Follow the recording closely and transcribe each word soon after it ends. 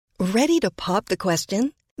Ready to pop the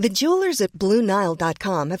question? The jewelers at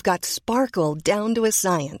BlueNile.com have got sparkle down to a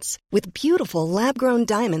science with beautiful lab-grown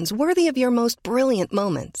diamonds worthy of your most brilliant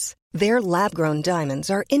moments. Their lab-grown diamonds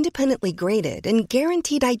are independently graded and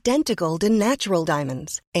guaranteed identical to natural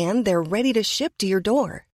diamonds, and they're ready to ship to your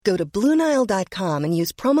door. Go to BlueNile.com and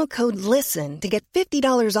use promo code LISTEN to get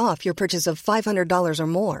 $50 off your purchase of $500 or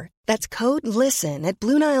more. That's code LISTEN at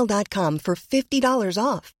BlueNile.com for $50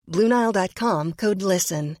 off. BlueNile.com, code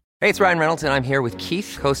LISTEN. Hey, it's Ryan Reynolds, and I'm here with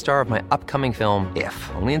Keith, co-star of my upcoming film,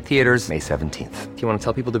 If, only in theaters May 17th. Do you want to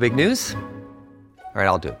tell people the big news? All right,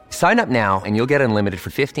 I'll do it. Sign up now and you'll get unlimited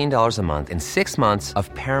for $15 a month and 6 months of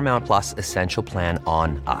Paramount Plus Essential Plan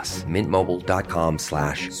on us.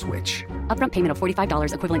 MintMobile.com/switch. Upfront payment of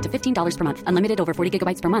 $45 equivalent to $15 per month. Unlimited over 40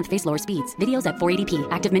 gigabytes per month. Face lower speeds. Videos at 480p.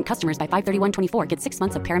 Active Mint customers by 531.24 get 6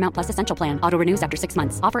 months of Paramount Plus Essential Plan. Auto renews after 6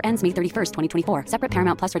 months. Offer ends May 31st, 2024. Separate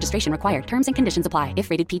Paramount Plus registration required. Terms and conditions apply if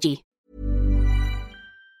rated PG.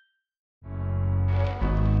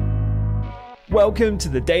 Welcome to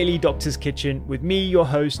the Daily Doctor's Kitchen with me, your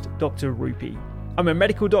host, Dr. Rupy. I'm a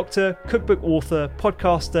medical doctor, cookbook author,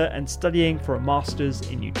 podcaster, and studying for a master's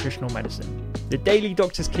in nutritional medicine. The Daily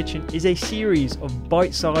Doctor's Kitchen is a series of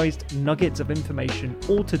bite-sized nuggets of information,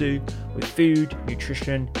 all to do with food,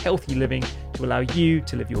 nutrition, healthy living, to allow you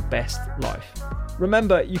to live your best life.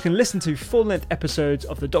 Remember, you can listen to full-length episodes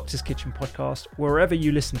of the Doctor's Kitchen podcast wherever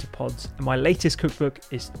you listen to pods, and my latest cookbook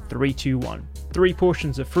is 3-2-1. 3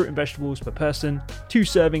 portions of fruit and vegetables per person, 2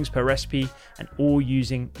 servings per recipe, and all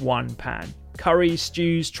using 1 pan. Curries,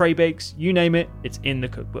 stews, tray bakes, you name it, it's in the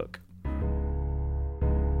cookbook.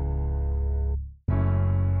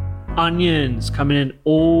 Onions coming in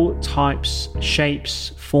all types,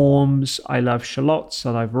 shapes, forms. I love shallots.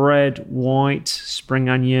 I love red, white, spring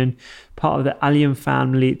onion, part of the allium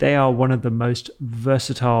family. They are one of the most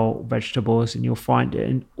versatile vegetables, and you'll find it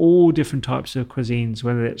in all different types of cuisines,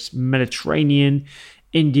 whether it's Mediterranean,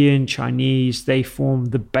 Indian, Chinese. They form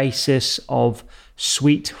the basis of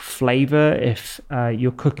sweet flavor if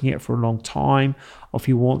you're cooking it for a long time, or if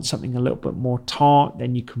you want something a little bit more tart,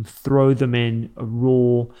 then you can throw them in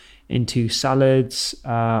raw into salads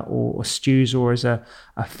or stews, or as a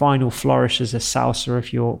final flourish as a salsa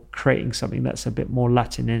if you're creating something that's a bit more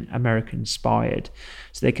Latin and American inspired.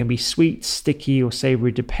 So they can be sweet, sticky, or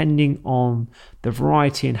savory depending on the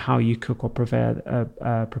variety and how you cook or prepare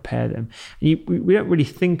them. And we don't really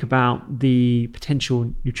think about the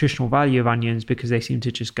potential nutritional value of onions because they seem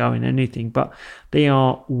to just go in anything, but they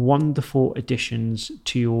are wonderful additions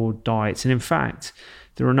to your diets. And in fact,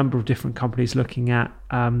 there are a number of different companies looking at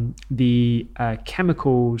the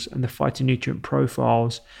chemicals and the phytonutrient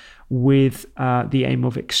profiles with the aim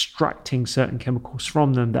of extracting certain chemicals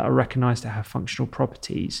from them that are recognized to have functional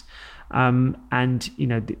properties. And you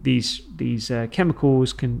know, these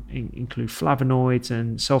chemicals can include flavonoids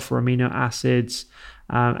and sulfur amino acids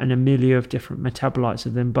and a milieu of different metabolites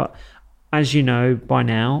of them. But as you know by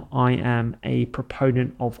now, I am a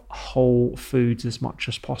proponent of whole foods as much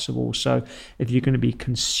as possible. So if you're going to be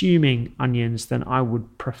consuming onions, then I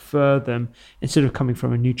would prefer them, instead of coming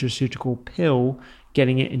from a nutraceutical pill,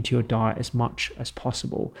 getting it into your diet as much as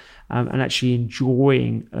possible, and actually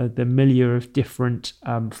enjoying the milieu of different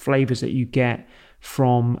flavors that you get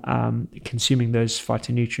from consuming those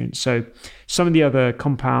phytonutrients. So some of the other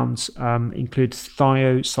compounds include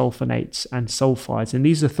thiosulfonates and sulfides, and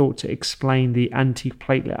these are thought to explain the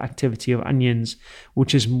antiplatelet activity of onions,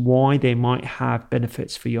 which is why they might have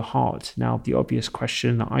benefits for your heart. Now, the obvious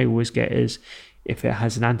question that I always get is, if it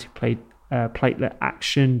has an platelet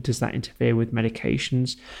action, does that interfere with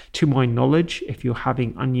medications? To my knowledge, if you're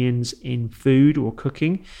having onions in food or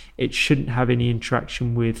cooking, it shouldn't have any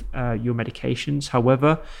interaction with your medications.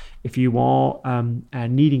 However, if you are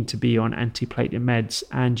needing to be on antiplatelet meds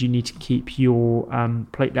and you need to keep your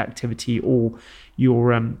platelet activity or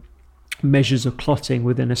your measures of clotting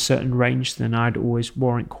within a certain range, then I'd always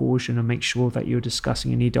warrant caution and make sure that you're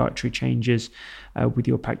discussing any dietary changes with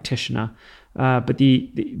your practitioner. But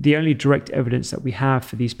the only direct evidence that we have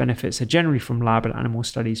for these benefits are generally from lab and animal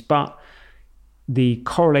studies, but the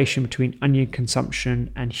correlation between onion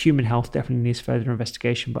consumption and human health definitely needs further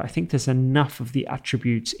investigation. But I think there's enough of the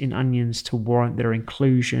attributes in onions to warrant their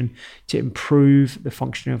inclusion, to improve the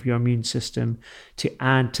functioning of your immune system, to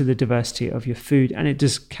add to the diversity of your food. And it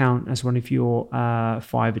does count as one of your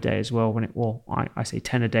 5 a day as well. I say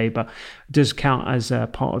 10 a day, but it does count as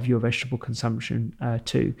part of your vegetable consumption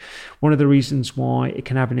too. One of the reasons why it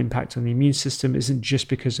can have an impact on the immune system isn't just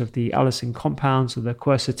because of the allicin compounds or the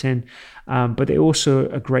quercetin, but they're also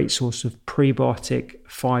a great source of prebiotic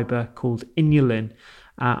fiber called inulin.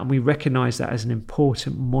 And we recognize that as an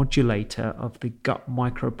important modulator of the gut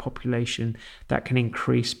micropopulation that can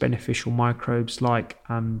increase beneficial microbes like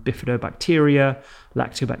bifidobacteria,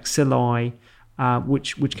 lactobacilli,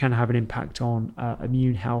 which can have an impact on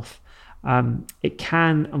immune health. It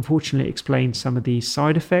can unfortunately explain some of the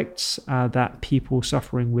side effects that people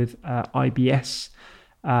suffering with IBS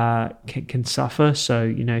can suffer.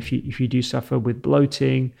 So, if you do suffer with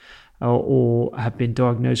bloating or have been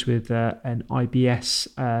diagnosed with an IBS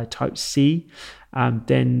type C,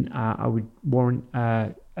 then I would warrant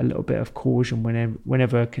a little bit of caution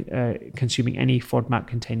whenever consuming any FODMAP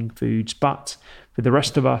containing foods. But for the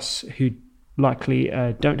rest of us who likely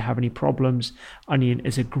don't have any problems, onion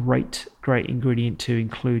is a great ingredient to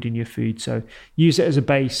include in your food. So use it as a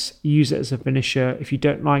base, use it as a finisher. If you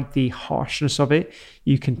don't like the harshness of it,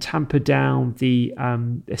 you can tamper down the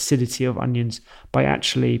acidity of onions by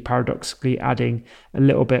actually paradoxically adding a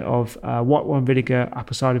little bit of white wine vinegar,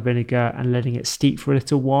 apple cider vinegar, and letting it steep for a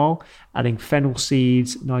little while, adding fennel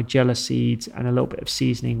seeds, nigella seeds, and a little bit of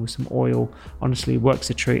seasoning with some oil. Honestly, it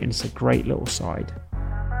works a treat, and it's a great little side.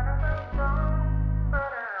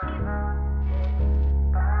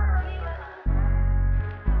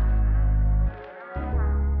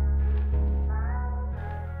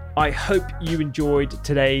 I hope you enjoyed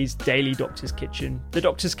today's Daily Doctor's Kitchen. The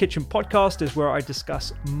Doctor's Kitchen podcast is where I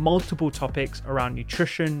discuss multiple topics around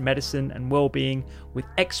nutrition, medicine, and well-being with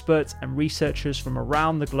experts and researchers from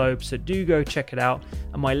around the globe, so do go check it out.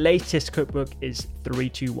 And my latest cookbook is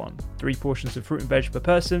 321, 3 portions of fruit and veg per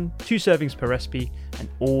person, 2 servings per recipe, and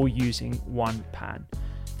all using 1 pan.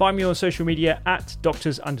 Find me on social media at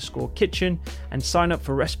doctors_kitchen and sign up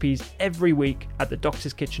for recipes every week at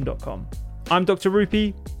thedoctorskitchen.com. I'm Dr.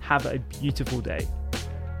 Rupy. Have a beautiful day.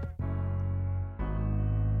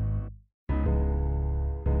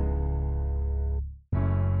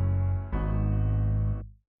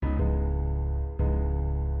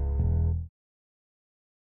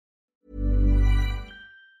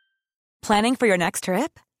 Planning for your next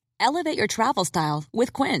trip? Elevate your travel style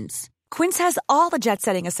with Quince. Quince has all the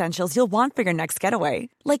jet-setting essentials you'll want for your next getaway,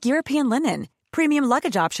 like European linen, premium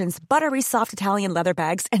luggage options, buttery soft Italian leather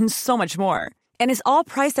bags, and so much more. And is all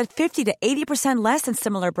priced at 50 to 80% less than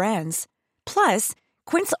similar brands. Plus,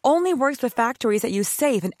 Quince only works with factories that use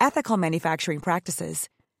safe and ethical manufacturing practices.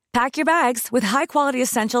 Pack your bags with high-quality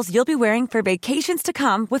essentials you'll be wearing for vacations to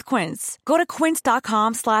come with Quince. Go to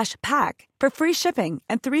quince.com/pack for free shipping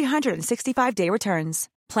and 365-day returns.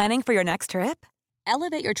 Planning for your next trip?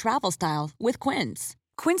 Elevate your travel style with Quince.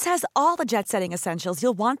 Quince has all the jet-setting essentials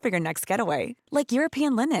you'll want for your next getaway, like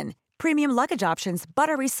European linen, premium luggage options,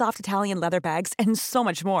 buttery soft Italian leather bags, and so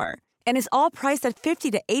much more. And is all priced at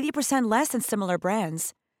 50 to 80% less than similar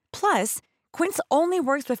brands. Plus, Quince only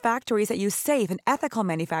works with factories that use safe and ethical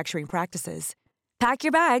manufacturing practices. Pack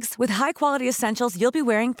your bags with high-quality essentials you'll be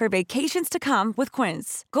wearing for vacations to come with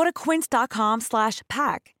Quince. Go to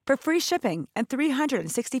quince.com/pack for free shipping and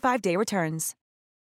 365-day returns.